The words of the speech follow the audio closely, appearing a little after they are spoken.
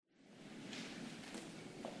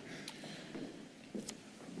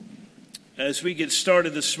As we get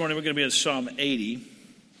started this morning, we're going to be in Psalm 80.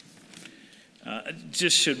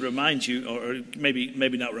 Just should remind you, or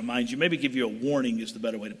maybe not remind you, maybe give you a warning is the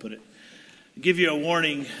better way to put it. Give you a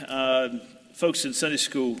warning. Folks in Sunday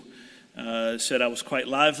school said I was quite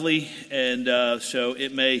lively, and so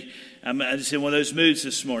I'm just in one of those moods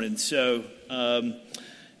this morning. So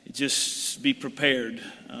just be prepared.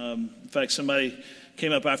 In fact, somebody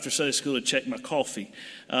came up after Sunday school to check my coffee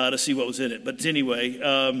to see what was in it. But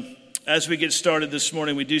anyway, as we get started this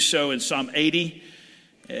morning, we do so in Psalm 80.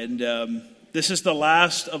 And this is the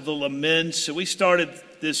last of the laments. So we started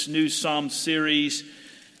this new Psalm series.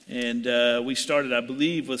 And we started, I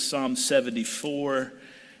believe, with Psalm 74.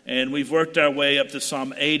 And we've worked our way up to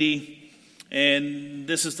Psalm 80. And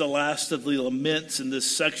this is the last of the laments in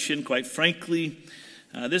this section, quite frankly.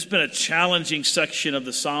 This has been a challenging section of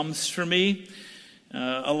the Psalms for me.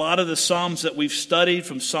 A lot of the Psalms that we've studied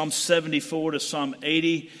from Psalm 74 to Psalm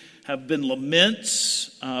 80 have been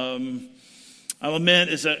laments. A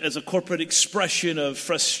lament is a corporate expression of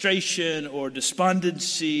frustration or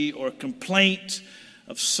despondency or complaint,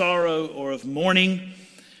 of sorrow or of mourning.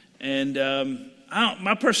 And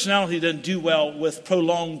my personality doesn't do well with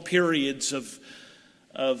prolonged periods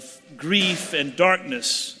of grief and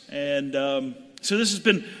darkness. And so this has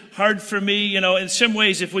been hard for me. You know, in some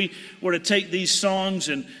ways, if we were to take these songs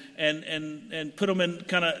and put them in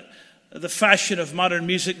kind of the fashion of modern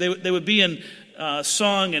music, they would be in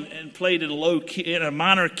sung and played in a low key, in a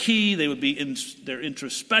minor key. They would be they're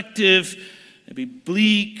introspective. They'd be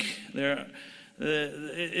bleak.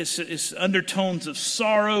 It's undertones of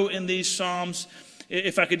sorrow in these psalms.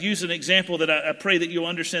 If I could use an example that I pray that you'll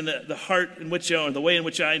understand the heart in which, or the way in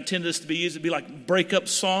which I intend this to be used, it'd be like breakup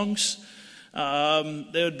songs.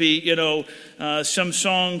 There would be, some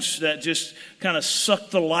songs that just kind of suck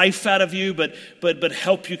the life out of you, but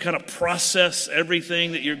help you kind of process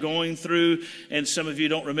everything that you're going through. And some of you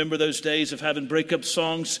don't remember those days of having breakup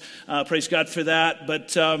songs. Praise God for that.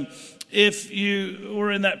 But if you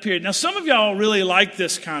were in that period, now some of y'all really like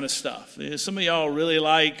this kind of stuff. Some of y'all really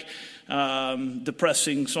like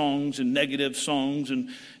depressing songs and negative songs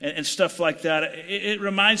and stuff like that. It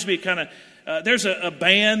reminds me kind of. There's a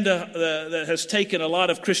band that has taken a lot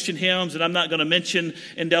of Christian hymns, and I'm not going to mention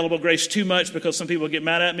Indelible Grace too much because some people get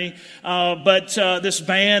mad at me. But this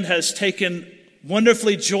band has taken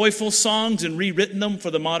wonderfully joyful songs and rewritten them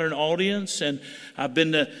for the modern audience. And I've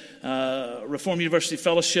been to Reformed University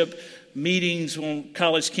Fellowship meetings on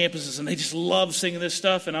college campuses, and they just love singing this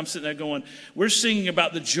stuff. And I'm sitting there going, we're singing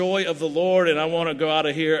about the joy of the Lord, and I want to go out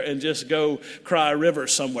of here and just go cry a river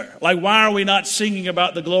somewhere. Like, why are we not singing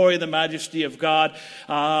about the glory and the majesty of God?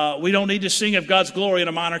 We don't need to sing of God's glory in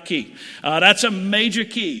a minor key. That's a major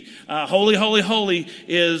key. Holy, holy, holy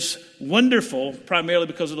is wonderful, primarily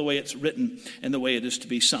because of the way it's written and the way it is to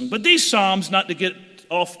be sung. But these psalms, not to get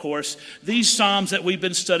off course, these psalms that we've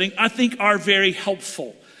been studying, I think are very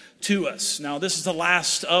helpful to us. Now, this is the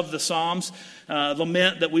last of the Psalms,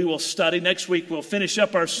 lament that we will study. Next week, we'll finish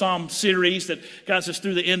up our Psalm series that guides us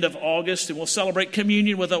through the end of August, and we'll celebrate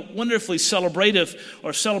communion with a wonderfully celebrative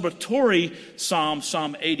or celebratory Psalm,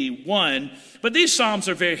 Psalm 81. But these Psalms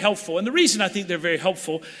are very helpful, and the reason I think they're very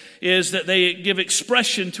helpful is that they give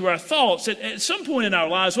expression to our thoughts. At some point in our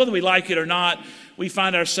lives, whether we like it or not, we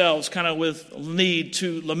find ourselves kind of with need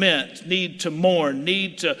to lament, need to mourn,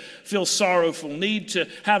 need to feel sorrowful, need to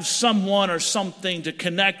have someone or something to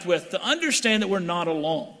connect with, to understand that we're not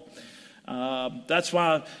alone. That's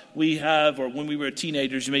why we have, or when we were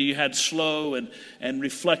teenagers, maybe you had slow and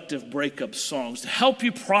reflective breakup songs to help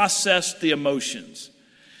you process the emotions.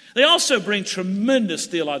 They also bring tremendous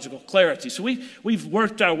theological clarity. So we've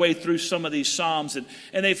worked our way through some of these Psalms, and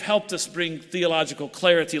they've helped us bring theological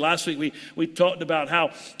clarity. Last week we talked about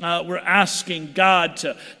how we're asking God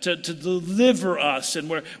to deliver us, and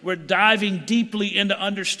we're diving deeply into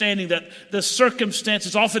understanding that the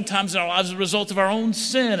circumstances oftentimes in our lives are a result of our own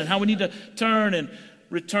sin and how we need to turn and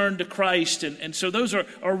return to Christ. And so those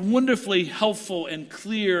are wonderfully helpful and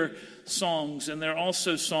clear songs, and they're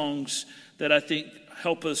also songs that I think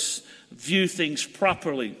help us view things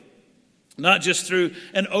properly, not just through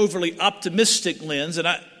an overly optimistic lens. And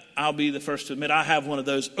I'll be the first to admit I have one of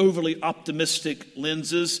those overly optimistic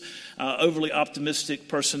lenses, overly optimistic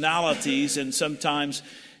personalities. And sometimes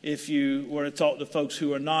if you were to talk to folks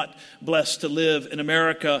who are not blessed to live in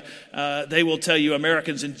America, they will tell you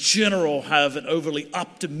Americans in general have an overly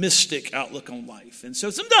optimistic outlook on life. And so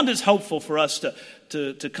sometimes it's helpful for us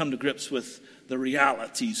to come to grips with the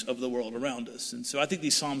realities of the world around us. And so I think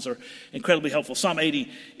these Psalms are incredibly helpful. Psalm 80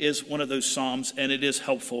 is one of those Psalms, and it is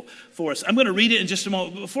helpful for us. I'm going to read it in just a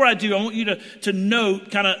moment. Before I do, I want you to note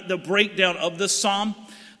kind of the breakdown of this Psalm.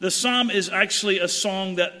 The psalm is actually a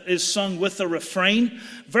song that is sung with a refrain.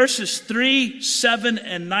 Verses 3, 7,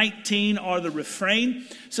 and 19 are the refrain.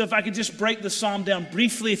 So if I could just break the psalm down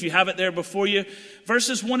briefly, if you have it there before you.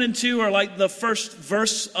 Verses 1 and 2 are like the first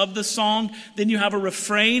verse of the song. Then you have a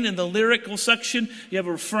refrain in the lyrical section. You have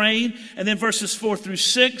a refrain. And then verses 4 through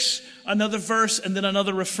 6, another verse, and then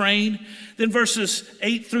another refrain. Then verses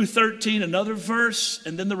 8 through 13, another verse,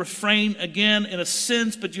 and then the refrain again in a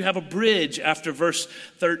sense, but you have a bridge after verse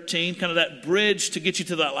 13, kind of that bridge to get you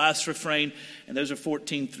to that last refrain. And those are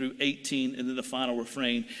 14 through 18, and then the final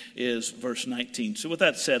refrain is verse 19. So with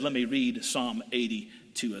that said, let me read Psalm 80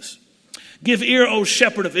 to us. Give ear, O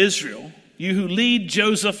shepherd of Israel, you who lead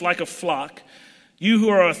Joseph like a flock, you who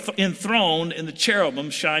are enthroned in the cherubim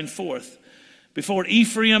shine forth. Before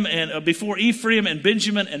Ephraim and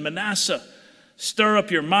Benjamin and Manasseh, stir up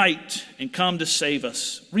your might and come to save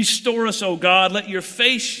us. Restore us, O God, let your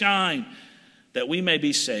face shine that we may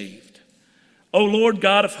be saved. O Lord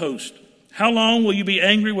God of hosts, how long will you be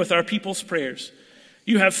angry with our people's prayers?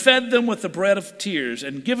 You have fed them with the bread of tears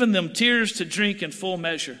and given them tears to drink in full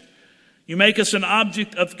measure. You make us an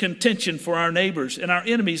object of contention for our neighbors, and our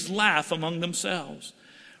enemies laugh among themselves.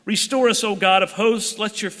 Restore us, O God of hosts,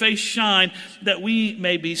 let your face shine that we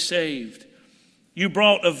may be saved. You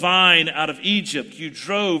brought a vine out of Egypt. You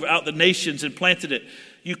drove out the nations and planted it.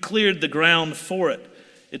 You cleared the ground for it.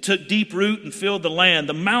 It took deep root and filled the land.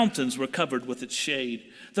 The mountains were covered with its shade,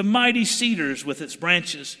 the mighty cedars with its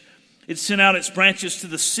branches. It sent out its branches to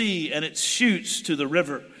the sea and its shoots to the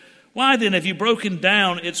river. Why then have you broken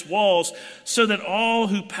down its walls so that all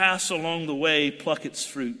who pass along the way pluck its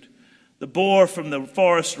fruit? The boar from the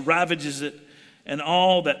forest ravages it, and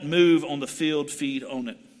all that move on the field feed on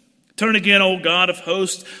it. Turn again, O God of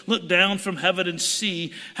hosts, look down from heaven and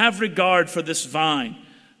see. Have regard for this vine,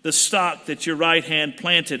 the stock that your right hand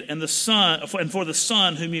planted, and for the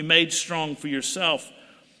son whom you made strong for yourself.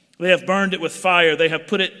 They have burned it with fire. They have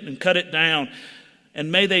put it and cut it down. And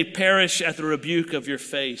may they perish at the rebuke of your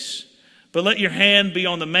face. But let your hand be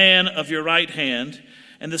on the man of your right hand,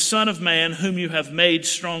 and the Son of Man whom you have made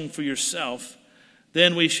strong for yourself.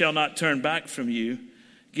 Then we shall not turn back from you.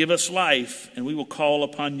 Give us life, and we will call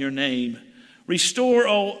upon your name. Restore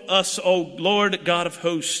us, O Lord God of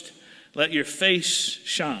hosts. Let your face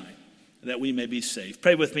shine, that we may be saved.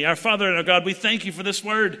 Pray with me. Our Father and our God, we thank you for this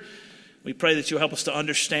word. We pray that you'll help us to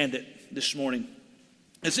understand it this morning.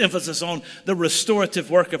 Its emphasis on the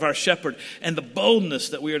restorative work of our shepherd and the boldness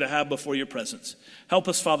that we are to have before your presence. Help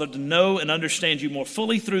us, Father, to know and understand you more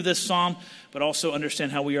fully through this psalm, but also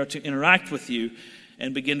understand how we are to interact with you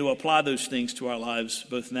and begin to apply those things to our lives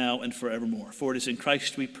both now and forevermore. For it is in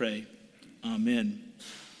Christ we pray. Amen.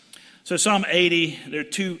 So Psalm 80, there are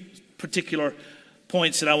two particular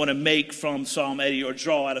points that I want to make from Psalm 80 or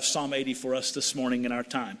draw out of Psalm 80 for us this morning in our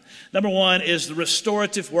time. Number one is the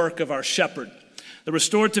restorative work of our shepherd. The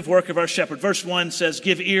restorative work of our shepherd. Verse 1 says,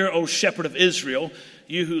 give ear, O shepherd of Israel,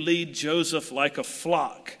 you who lead Joseph like a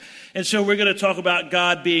flock. And so we're going to talk about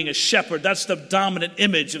God being a shepherd. That's the dominant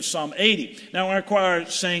image of Psalm 80. Now our choir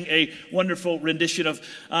sang a wonderful rendition of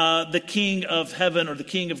the King of Heaven or the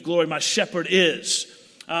King of Glory, my shepherd is.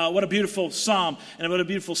 What a beautiful psalm and what a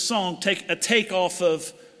beautiful song. Take off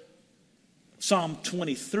of Psalm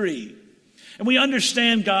 23. And we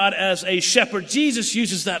understand God as a shepherd. Jesus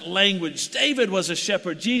uses that language. David was a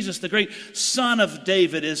shepherd. Jesus, the great son of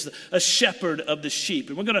David, is a shepherd of the sheep.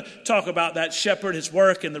 And we're going to talk about that shepherd, his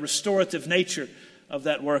work, and the restorative nature of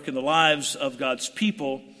that work in the lives of God's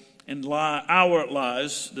people and our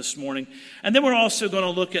lives this morning. And then we're also going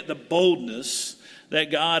to look at the boldness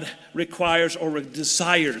that God requires or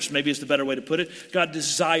desires, maybe is the better way to put it. God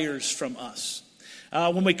desires from us.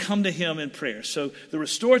 When we come to him in prayer. So the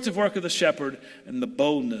restorative work of the shepherd and the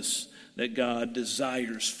boldness that God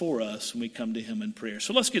desires for us when we come to him in prayer.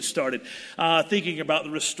 So let's get started thinking about the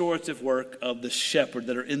restorative work of the shepherd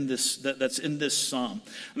that are in that's in this psalm.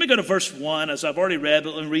 Let me go to verse 1, as I've already read,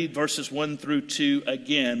 but let me read verses 1 through 2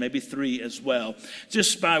 again, maybe 3 as well,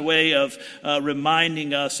 just by way of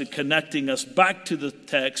reminding us and connecting us back to the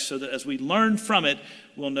text so that as we learn from it,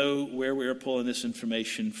 we'll know where we are pulling this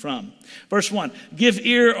information from. Verse 1, give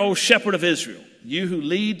ear, O shepherd of Israel, you who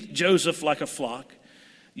lead Joseph like a flock.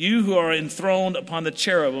 You who are enthroned upon the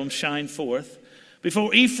cherubim shine forth.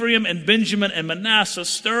 Before Ephraim and Benjamin and Manasseh,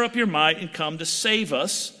 stir up your might and come to save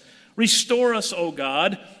us. Restore us, O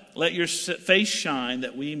God. Let your face shine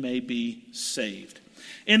that we may be saved.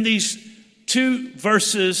 In these two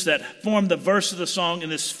verses that form the verse of the song, in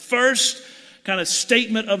this first kind of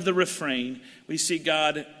statement of the refrain, we see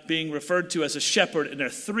God being referred to as a shepherd. And there are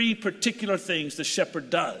three particular things the shepherd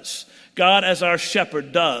does. God as our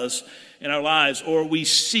shepherd does in our lives, or we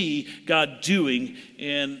see God doing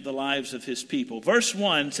in the lives of his people. Verse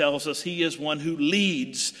 1 tells us he is one who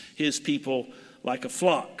leads his people like a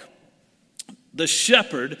flock. The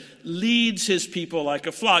shepherd leads his people like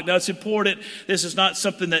a flock. Now, it's important. This is not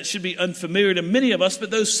something that should be unfamiliar to many of us, but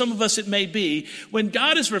though some of us it may be. When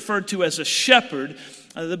God is referred to as a shepherd,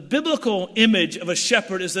 the biblical image of a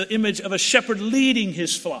shepherd is the image of a shepherd leading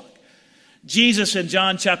his flock. Jesus in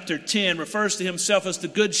John chapter 10 refers to himself as the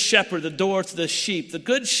good shepherd, the door to the sheep. The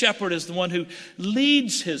good shepherd is the one who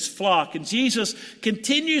leads his flock. And Jesus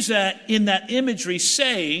continues that in that imagery,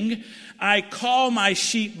 saying, I call my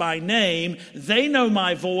sheep by name. They know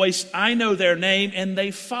my voice. I know their name, and they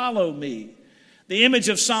follow me. The image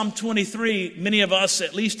of Psalm 23, many of us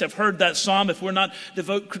at least have heard that psalm. If we're not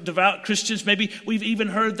devout Christians, maybe we've even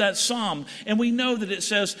heard that psalm. And we know that it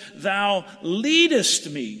says, thou leadest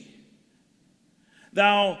me.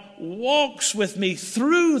 Thou walks with me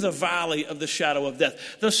through the valley of the shadow of death.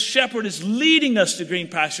 The shepherd is leading us to green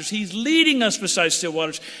pastures. He's leading us beside still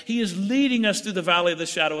waters. He is leading us through the valley of the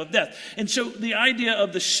shadow of death. And so the idea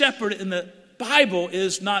of the shepherd in the Bible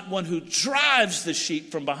is not one who drives the sheep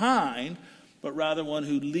from behind, but rather one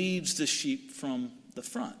who leads the sheep from the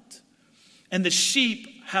front. And the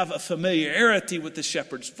sheep have a familiarity with the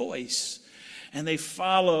shepherd's voice, and they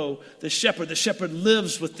follow the shepherd. The shepherd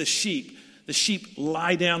lives with the sheep. The sheep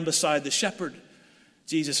lie down beside the shepherd.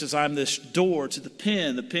 Jesus says, I'm this door to the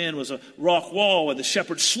pen. The pen was a rock wall where the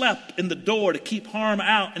shepherd slept in the door to keep harm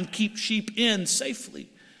out and keep sheep in safely.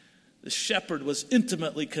 The shepherd was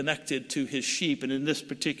intimately connected to his sheep. And in this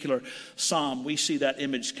particular psalm, we see that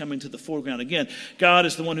image coming to the foreground. Again, God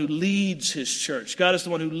is the one who leads his church. God is the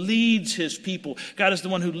one who leads his people. God is the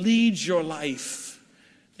one who leads your life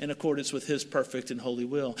in accordance with his perfect and holy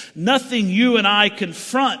will. Nothing you and I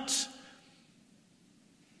confront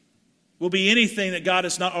will be anything that God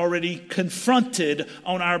has not already confronted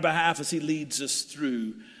on our behalf as he leads us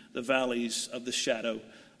through the valleys of the shadow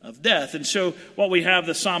of death. And so what we have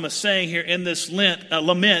the psalmist saying here in this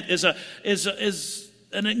lament is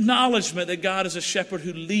an acknowledgement that God is a shepherd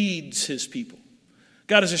who leads his people.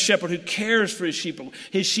 God is a shepherd who cares for his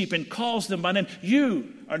sheep and calls them by name.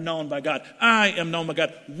 You are known by God. I am known by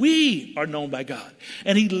God. We are known by God.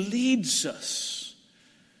 And he leads us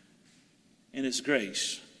in his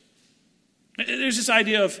grace. There's this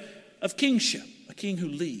idea of kingship, a king who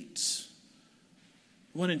leads,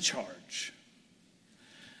 one in charge.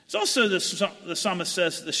 It's also, the psalmist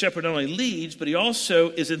says, the shepherd not only leads, but he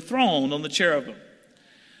also is enthroned on the cherubim.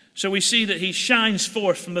 So we see that he shines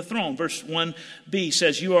forth from the throne. Verse 1b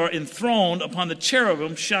says, you are enthroned upon the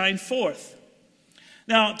cherubim, shine forth.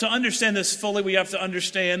 Now, to understand this fully, we have to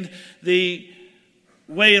understand the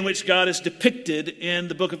way in which God is depicted in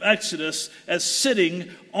the book of Exodus as sitting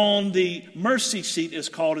on the mercy seat, is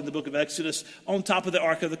called in the book of Exodus, on top of the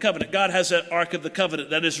Ark of the Covenant. God has that Ark of the Covenant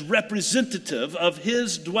that is representative of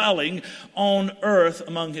his dwelling on earth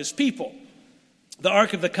among his people. The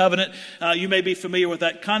Ark of the Covenant, you may be familiar with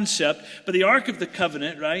that concept, but the Ark of the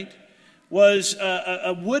Covenant, right, was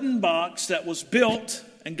a wooden box that was built,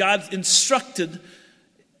 and God instructed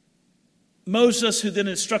Moses, who then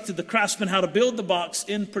instructed the craftsmen how to build the box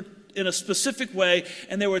in a specific way.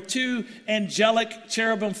 And there were two angelic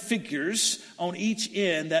cherubim figures on each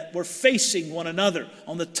end that were facing one another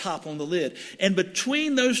on the top, on the lid. And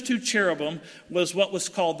between those two cherubim was what was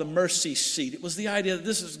called the mercy seat. It was the idea that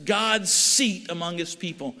this is God's seat among his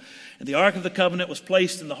people. And the Ark of the Covenant was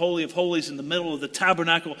placed in the Holy of Holies in the middle of the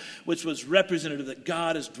tabernacle, which was representative that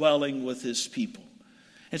God is dwelling with his people.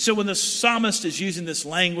 And so when the psalmist is using this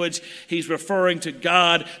language, he's referring to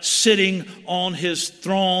God sitting on his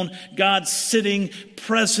throne, God sitting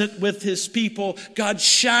present with his people, God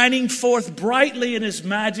shining forth brightly in his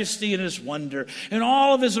majesty and his wonder, and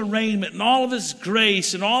all of his arraignment, and all of his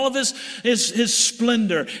grace, and all of his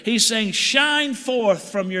splendor. He's saying, shine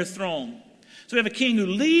forth from your throne. So we have a king who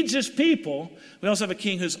leads his people. We also have a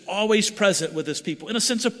king who's always present with his people, in a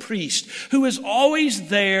sense a priest, who is always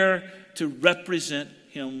there to represent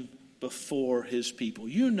him before his people.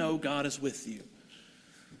 You know God is with you.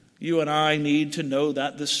 You and I need to know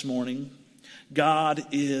that this morning. God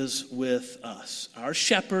is with us. Our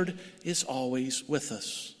shepherd is always with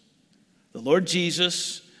us. The Lord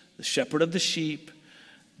Jesus, the shepherd of the sheep,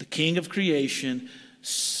 the king of creation,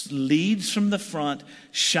 leads from the front,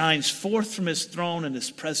 shines forth from his throne and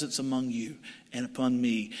his presence among you and upon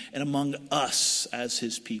me and among us as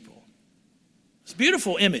his people. It's a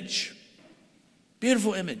beautiful image.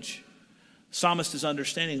 Beautiful image. The psalmist is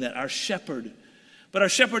understanding that our shepherd, but our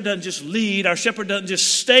shepherd doesn't just lead, our shepherd doesn't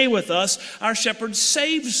just stay with us, our shepherd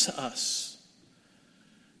saves us.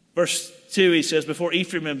 Verse 2, he says, before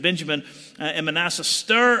Ephraim and Benjamin and Manasseh,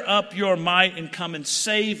 stir up your might and come and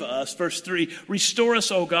save us. Verse 3, restore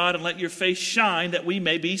us, O God, and let your face shine that we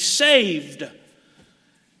may be saved.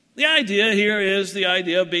 The idea here is the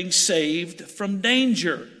idea of being saved from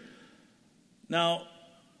danger. Now,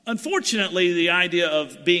 unfortunately, the idea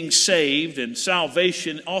of being saved and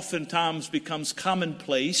salvation oftentimes becomes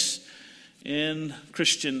commonplace in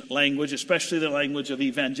Christian language, especially the language of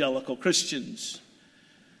evangelical Christians.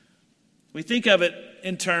 We think of it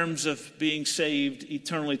in terms of being saved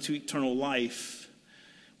eternally to eternal life.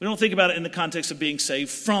 We don't think about it in the context of being saved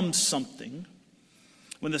from something.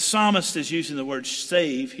 When the psalmist is using the word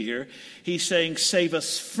save here, he's saying save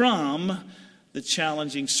us from the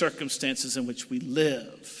challenging circumstances in which we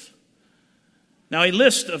live. Now, he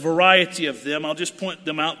lists a variety of them. I'll just point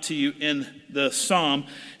them out to you in the psalm.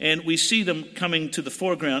 And we see them coming to the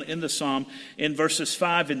foreground in the psalm in verses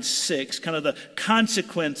 5 and 6, kind of the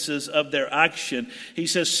consequences of their action. He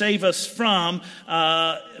says, save us from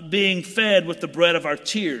being fed with the bread of our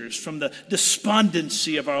tears, from the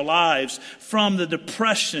despondency of our lives, from the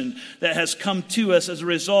depression that has come to us as a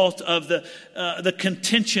result of the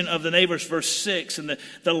contention of the neighbors, verse 6, and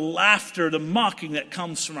the laughter, the mocking that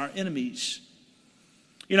comes from our enemies.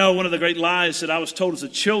 You know, one of the great lies that I was told as a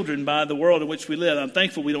children by the world in which we live, I'm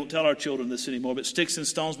thankful we don't tell our children this anymore, but sticks and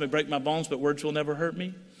stones may break my bones, but words will never hurt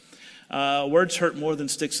me. Words hurt more than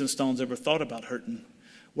sticks and stones ever thought about hurting.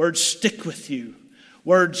 Words stick with you.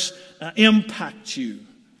 Words impact you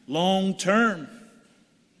long term.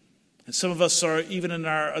 And some of us are, even in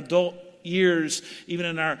our adult years, even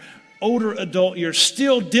in our older adult years,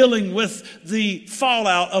 still dealing with the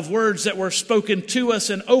fallout of words that were spoken to us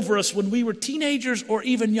and over us when we were teenagers or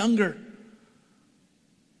even younger.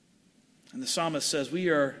 And the psalmist says we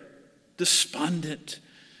are despondent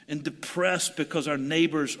and depressed because our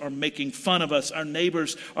neighbors are making fun of us. Our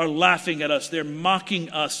neighbors are laughing at us. They're mocking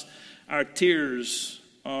us. Our tears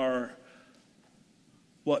are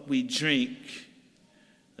what we drink,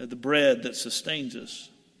 the bread that sustains us.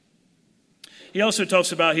 He also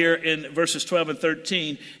talks about here in verses 12 and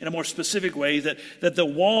 13 in a more specific way that the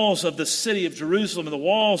walls of the city of Jerusalem and the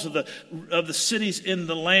walls of the cities in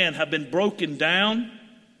the land have been broken down.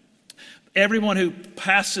 Everyone who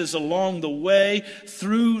passes along the way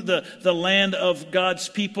through the land of God's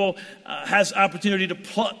people has opportunity to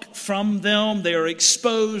pluck from them. They are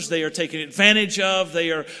exposed. They are taken advantage of.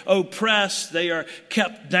 They are oppressed. They are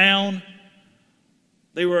kept down.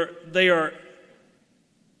 They are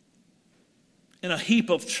in a heap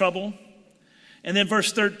of trouble. And then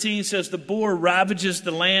verse 13 says, the boar ravages the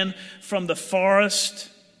land from the forest,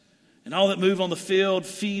 and all that move on the field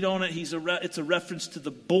feed on it. It's a reference to the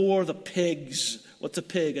boar, the pigs. What's a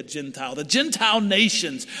pig? A Gentile. The Gentile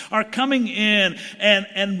nations are coming in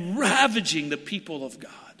and ravaging the people of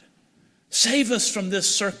God. Save us from this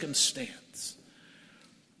circumstance.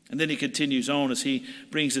 And then he continues on as he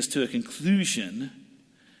brings us to a conclusion.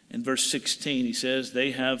 In verse 16, he says, they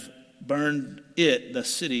have burned it, the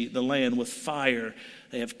city, the land, with fire.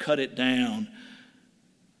 They have cut it down.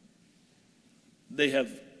 They have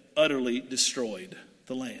utterly destroyed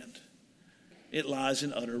the land. It lies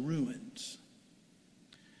in utter ruins.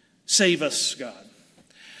 Save us, God.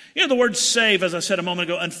 You know, the word save, as I said a moment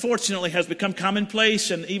ago, unfortunately has become commonplace,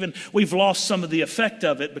 and even we've lost some of the effect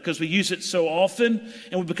of it because we use it so often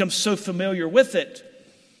and we've become so familiar with it.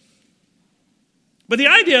 But the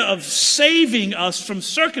idea of saving us from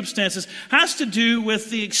circumstances has to do with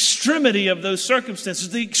the extremity of those circumstances,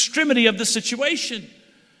 the extremity of the situation.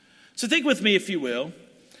 So think with me, if you will,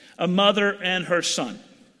 a mother and her son.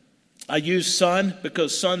 I use son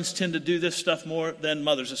because sons tend to do this stuff more than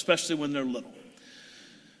mothers, especially when they're little.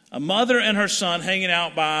 A mother and her son hanging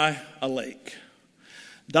out by a lake.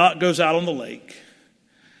 Dot goes out on the lake.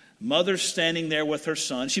 Mother's standing there with her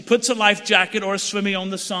son. She puts a life jacket or a swimming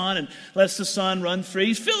on the son and lets the son run free.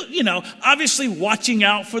 He's obviously watching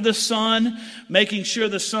out for the son, making sure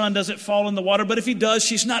the son doesn't fall in the water. But if he does,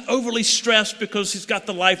 she's not overly stressed because he's got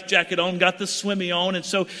the life jacket on, got the swimming on. And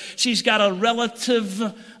so she's got a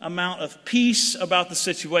relative amount of peace about the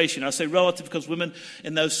situation. I say relative because women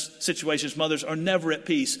in those situations, mothers, are never at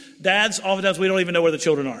peace. Dads, oftentimes we don't even know where the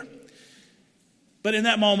children are. But in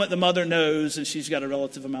that moment, the mother knows and she's got a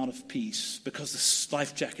relative amount of peace because the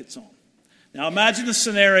life jacket's on. Now imagine the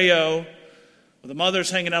scenario where the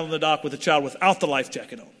mother's hanging out on the dock with a child without the life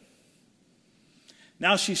jacket on.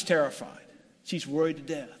 Now she's terrified. She's worried to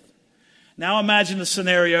death. Now imagine the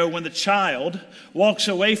scenario when the child walks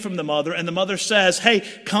away from the mother and the mother says, hey,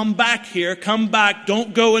 come back here, come back,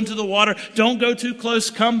 don't go into the water, don't go too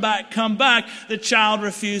close, come back, come back. The child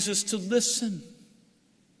refuses to listen.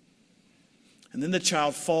 And then the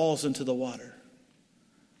child falls into the water.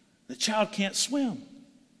 The child can't swim.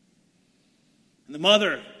 And the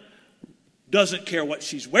mother doesn't care what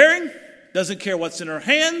she's wearing, doesn't care what's in her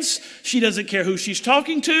hands. She doesn't care who she's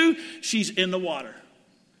talking to. She's in the water,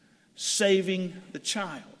 saving the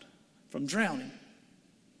child from drowning.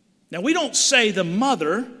 Now, we don't say the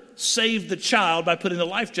mother saved the child by putting the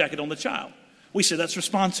life jacket on the child. We say that's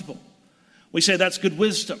responsible. We say that's good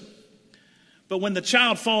wisdom. But when the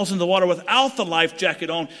child falls in the water without the life jacket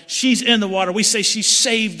on, she's in the water. We say she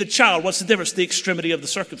saved the child. What's the difference? The extremity of the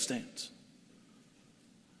circumstance.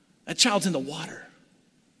 That child's in the water.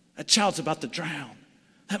 That child's about to drown.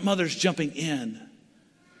 That mother's jumping in.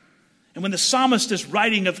 And when the psalmist is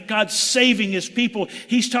writing of God saving his people,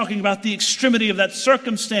 he's talking about the extremity of that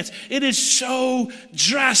circumstance. It is so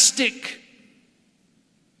drastic.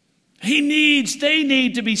 They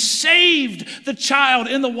need to be saved. The child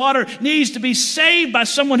in the water needs to be saved by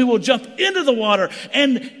someone who will jump into the water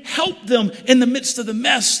and help them in the midst of the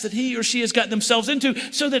mess that he or she has gotten themselves into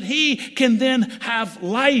so that he can then have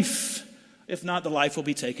life. If not, the life will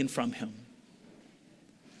be taken from him.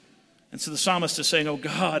 And so the psalmist is saying, oh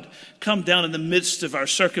God, come down in the midst of our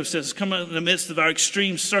circumstances, come in the midst of our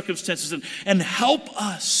extreme circumstances and help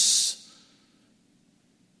us.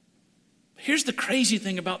 Here's the crazy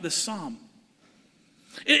thing about this psalm.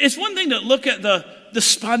 It's one thing to look at the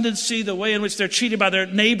despondency, the way in which they're treated by their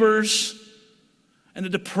neighbors, and the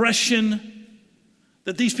depression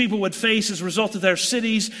that these people would face as a result of their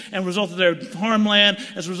cities and a result of their farmland,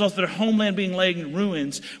 as a result of their homeland being laid in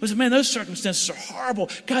ruins. We said, man, those circumstances are horrible.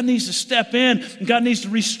 God needs to step in. God needs to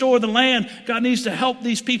restore the land. God needs to help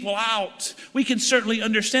these people out. We can certainly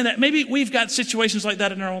understand that. Maybe we've got situations like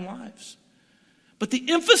that in our own lives. But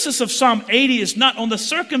the emphasis of Psalm 80 is not on the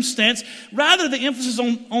circumstance. Rather, the emphasis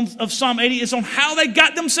of Psalm 80 is on how they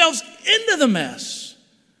got themselves into the mess.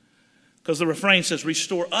 Because the refrain says,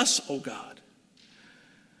 restore us, O God.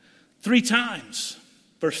 3 times.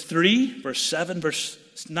 Verse 3, verse 7, verse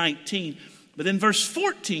 19. But then verse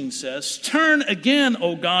 14 says, turn again,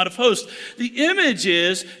 O God of hosts. The image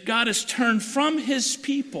is God has turned from his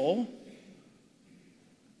people,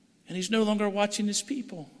 and he's no longer watching his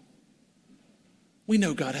people. We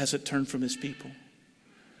know God hasn't turned from his people.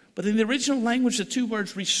 But in the original language, the 2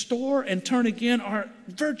 words restore and turn again are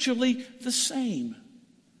virtually the same.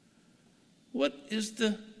 What is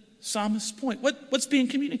the psalmist's point? What's being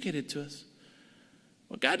communicated to us?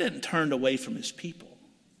 Well, God hadn't turned away from his people.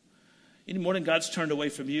 Any more than God's turned away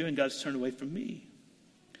from you and God's turned away from me.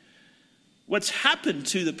 What's happened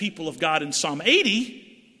to the people of God in Psalm 80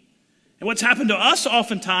 and what's happened to us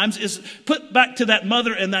oftentimes is put back to that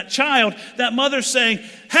mother and that child. That mother saying,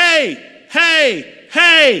 hey,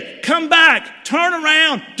 come back, turn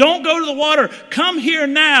around, don't go to the water, come here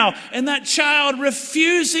now. And that child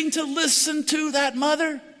refusing to listen to that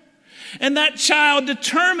mother. And that child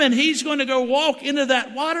determined he's going to go walk into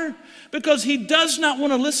that water because he does not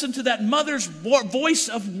want to listen to that mother's voice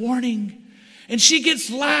of warning. And she gets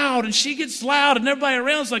loud and everybody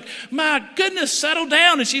around is like, my goodness, settle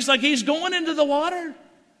down. And she's like, he's going into the water.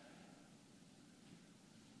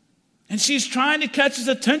 And she's trying to catch his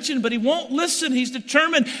attention, but he won't listen. He's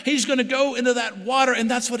determined he's going to go into that water.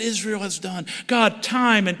 And that's what Israel has done. God,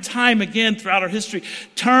 time and time again throughout our history,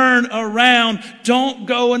 turn around. Don't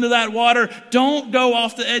go into that water. Don't go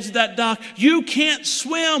off the edge of that dock. You can't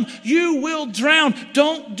swim. You will drown.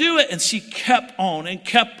 Don't do it. And she kept on and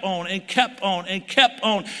kept on and kept on and kept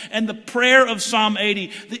on. And the prayer of Psalm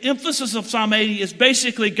 80, the emphasis of Psalm 80 is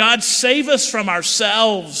basically, God, save us from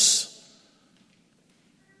ourselves.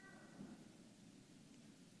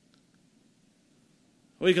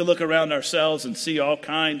 We can look around ourselves and see all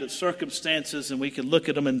kinds of circumstances, and we can look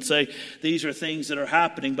at them and say, these are things that are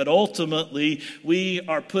happening. But ultimately, we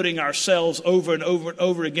are putting ourselves over and over and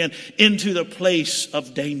over again into the place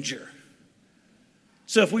of danger.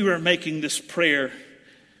 So if we were making this prayer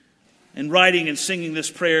and writing and singing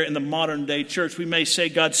this prayer in the modern day church, we may say,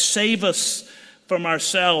 God, save us from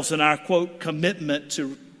ourselves and our, quote, commitment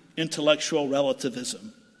to intellectual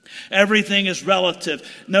relativism. Everything is relative.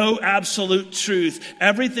 No absolute truth.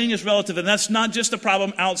 Everything is relative. And that's not just a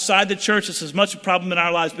problem outside the church. It's as much a problem in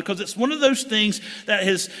our lives because it's one of those things that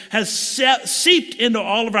has seeped into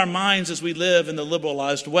all of our minds as we live in the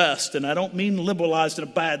liberalized West. And I don't mean liberalized in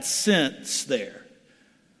a bad sense there.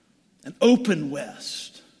 An open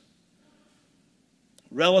West.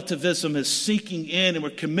 Relativism is seeking in, and we're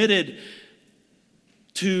committed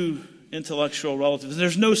to intellectual relativism.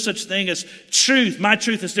 There's no such thing as truth. My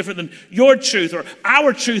truth is different than your truth, or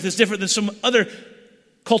our truth is different than some other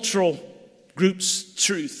cultural group's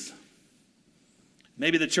truth.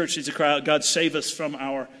 Maybe the church needs to cry out, God, save us from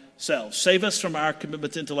ourselves. Save us from our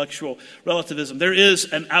commitment to intellectual relativism. There is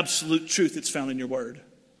an absolute truth that's found in your word.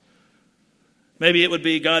 Maybe it would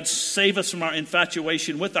be, God, save us from our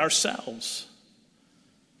infatuation with ourselves.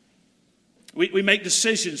 We make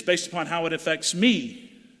decisions based upon how it affects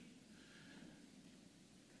me.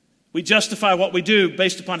 We justify what we do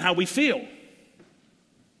based upon how we feel.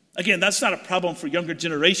 Again, that's not a problem for younger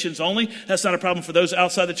generations only. That's not a problem for those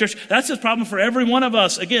outside the church. That's a problem for every one of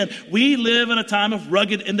us. Again, we live in a time of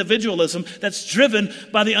rugged individualism that's driven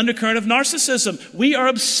by the undercurrent of narcissism. We are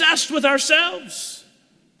obsessed with ourselves.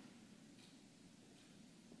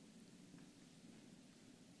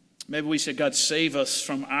 Maybe we say, God, save us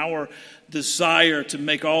from our desire to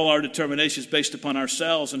make all our determinations based upon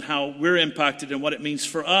ourselves and how we're impacted and what it means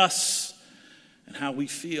for us and how we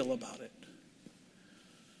feel about it.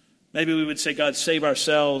 Maybe we would say, God, save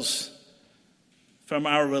ourselves from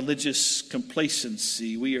our religious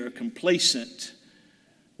complacency. We are complacent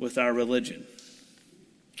with our religion.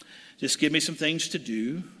 Just give me some things to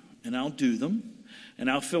do, and I'll do them, and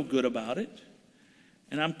I'll feel good about it.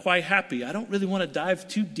 And I'm quite happy. I don't really want to dive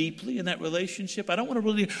too deeply in that relationship. I don't want to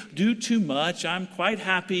really do too much. I'm quite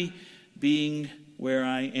happy being where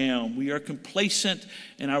I am. We are complacent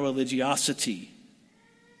in our religiosity.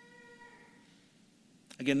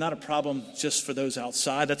 Again, not a problem just for those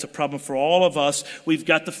outside. That's a problem for all of us. We've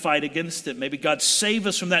got to fight against it. Maybe God save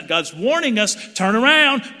us from that. God's warning us, turn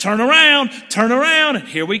around, turn around, turn around. And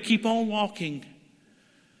here we keep on walking.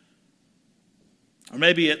 Or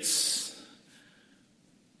maybe it's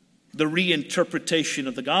the reinterpretation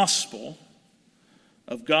of the gospel,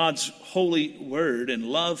 of God's holy word and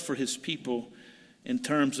love for his people in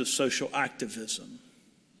terms of social activism.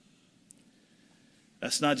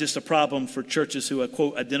 That's not just a problem for churches who,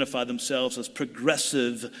 quote, identify themselves as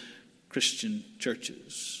progressive Christian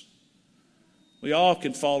churches. We all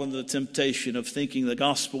can fall into the temptation of thinking the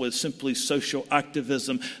gospel is simply social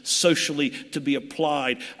activism, socially to be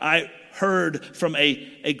applied. I heard from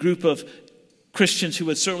a group of Christians who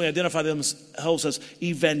would certainly identify themselves as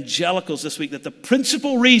evangelicals this week that the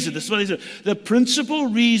principal reason, this is what he said, the principal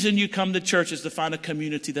reason you come to church is to find a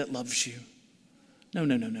community that loves you. No.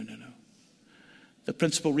 The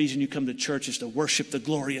principal reason you come to church is to worship the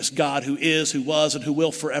glorious God who is, who was, and who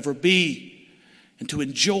will forever be, and to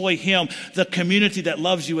enjoy him. The community that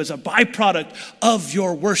loves you is a byproduct of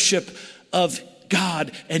your worship of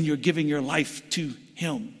God, and you're giving your life to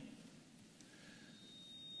him.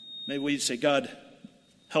 Maybe we say, God,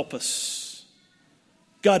 help us.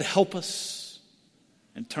 God, help us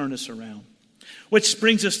and turn us around. Which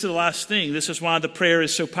brings us to the last thing. This is why the prayer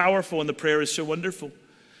is so powerful and the prayer is so wonderful.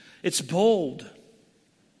 It's bold.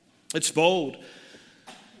 It's bold.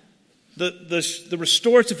 The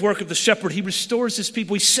restorative work of the shepherd, he restores his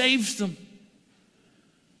people. He saves them.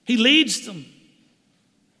 He leads them.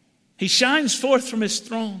 He shines forth from his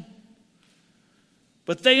throne.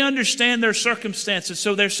 But they understand their circumstances,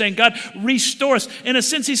 so they're saying, God, restore us. In a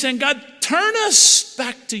sense, he's saying, God, turn us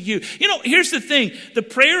back to you. You know, here's the thing. The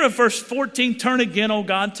prayer of verse 14, turn again, O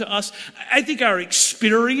God, to us. I think our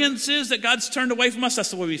experience is that God's turned away from us. That's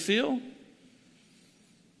the way we feel.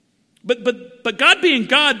 But God being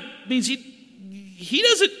God means he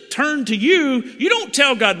doesn't turn to you. You don't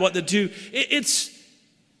tell God what to do. It's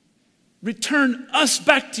return us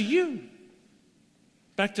back to you.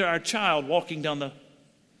 Back to our child walking down the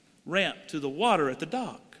ramp to the water at the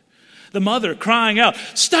dock. The mother crying out,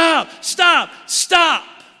 stop, stop, stop.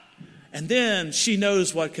 And then she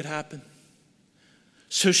knows what could happen.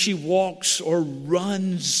 So she walks or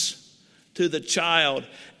runs to the child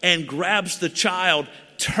and grabs the child,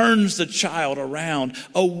 turns the child around,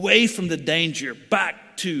 away from the danger,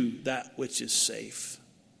 back to that which is safe.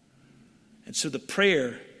 And so the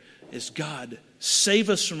prayer is, God, save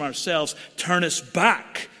us from ourselves, turn us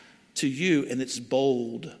back to you, and it's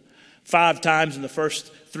bold. 5 times in the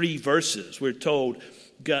first 3 verses, we're told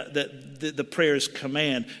God, that the prayer's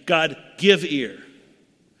command. God, give ear,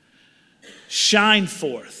 shine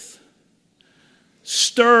forth,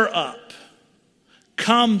 stir up,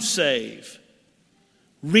 come save,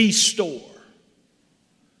 restore.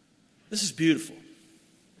 This is beautiful.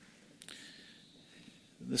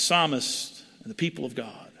 The psalmist and the people of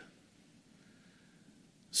God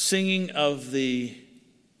singing of the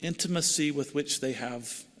intimacy with which they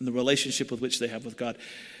have and the relationship with which they have with God.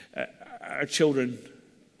 Our children,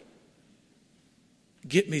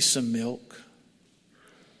 get me some milk.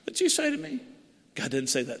 What'd you say to me? God didn't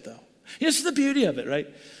say that though. This is the beauty of it, right?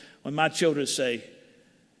 When my children say,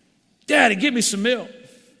 Daddy, give me some milk.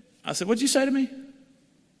 I said, what'd you say to me?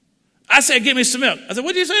 I said, give me some milk. I said,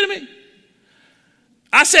 what'd you say to me?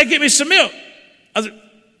 I said, give me some milk. I said,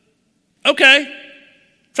 okay.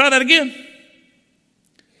 Try that again.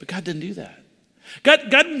 But God didn't do that.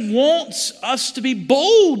 God wants us to be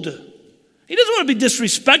bold. He doesn't want to be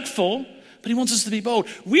disrespectful, but he wants us to be bold.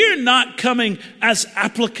 We're not coming as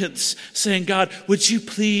applicants saying, God, would you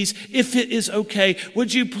please, if it is okay,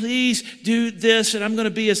 would you please do this? And I'm going to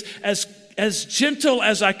be as gentle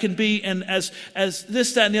as I can be and as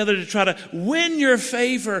this, that, and the other to try to win your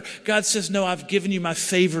favor. God says, no, I've given you my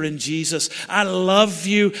favor in Jesus. I love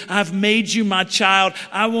you. I've made you my child.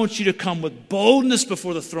 I want you to come with boldness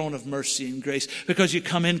before the throne of mercy and grace because you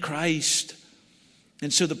come in Christ.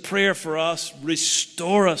 And so the prayer for us,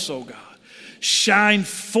 restore us, oh God. Shine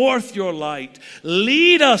forth your light.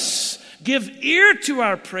 Lead us. Give ear to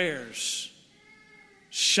our prayers.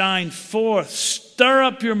 Shine forth. Stir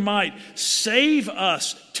up your might. Save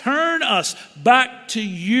us. Turn us back to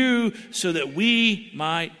you so that we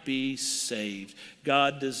might be saved.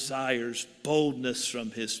 God desires boldness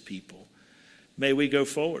from his people. May we go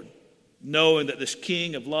forward, knowing that this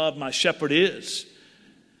King of love, my shepherd, is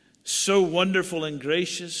so wonderful and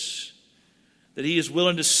gracious that he is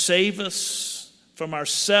willing to save us from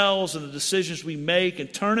ourselves and the decisions we make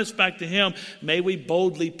and turn us back to him. May we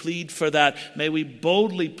boldly plead for that. May we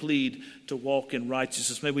boldly plead to walk in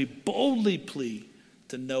righteousness. May we boldly plead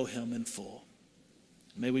to know him in full.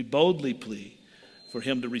 May we boldly plead for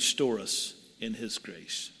him to restore us in his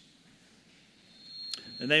grace.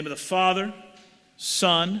 In the name of the Father,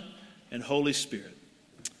 Son, and Holy Spirit.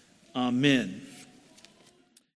 Amen.